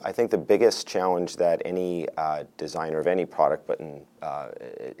I think the biggest challenge that any designer of any product, but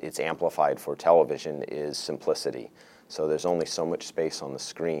it's amplified for television, is simplicity. So there's only so much space on the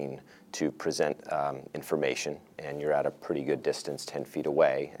screen to present information, and you're at a pretty good distance, 10 feet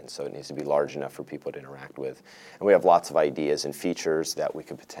away, and so it needs to be large enough for people to interact with. And we have lots of ideas and features that we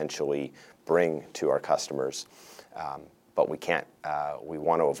could potentially bring to our customers. But we can't, we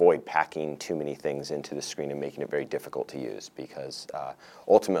want to avoid packing too many things into the screen and making it very difficult to use, because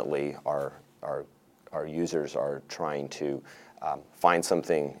ultimately our users are trying to find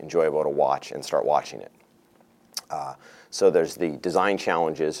something enjoyable to watch and start watching it. So there's the design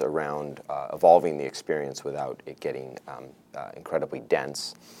challenges around evolving the experience without it getting incredibly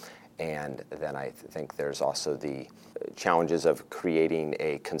dense. And then I think there's also the challenges of creating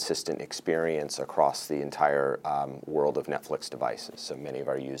a consistent experience across the entire world of Netflix devices. So many of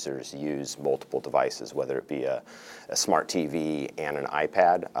our users use multiple devices, whether it be a smart TV and an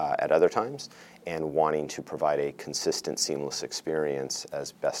iPad at other times, and wanting to provide a consistent, seamless experience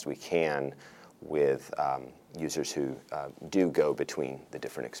as best we can with users who do go between the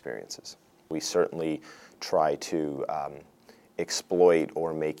different experiences. We certainly try to exploit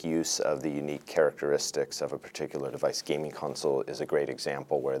or make use of the unique characteristics of a particular device. Gaming console is a great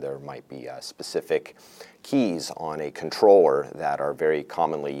example, where there might be specific keys on a controller that are very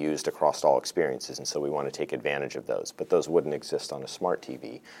commonly used across all experiences, and so we want to take advantage of those. But those wouldn't exist on a smart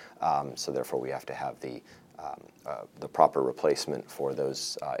TV, so therefore we have to have the proper replacement for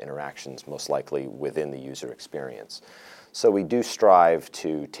those interactions, most likely within the user experience. So we do strive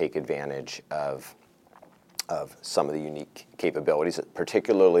to take advantage of some of the unique capabilities,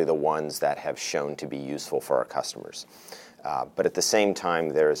 particularly the ones that have shown to be useful for our customers. But at the same time,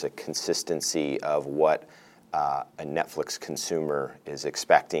 there is a consistency of what a Netflix consumer is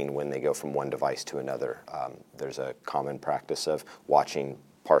expecting when they go from one device to another. There's a common practice of watching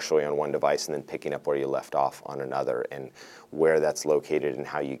partially on one device and then picking up where you left off on another, and where that's located and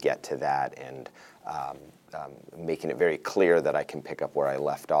how you get to that, and making it very clear that I can pick up where I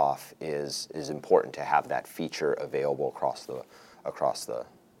left off is important to have that feature available across the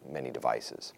many devices.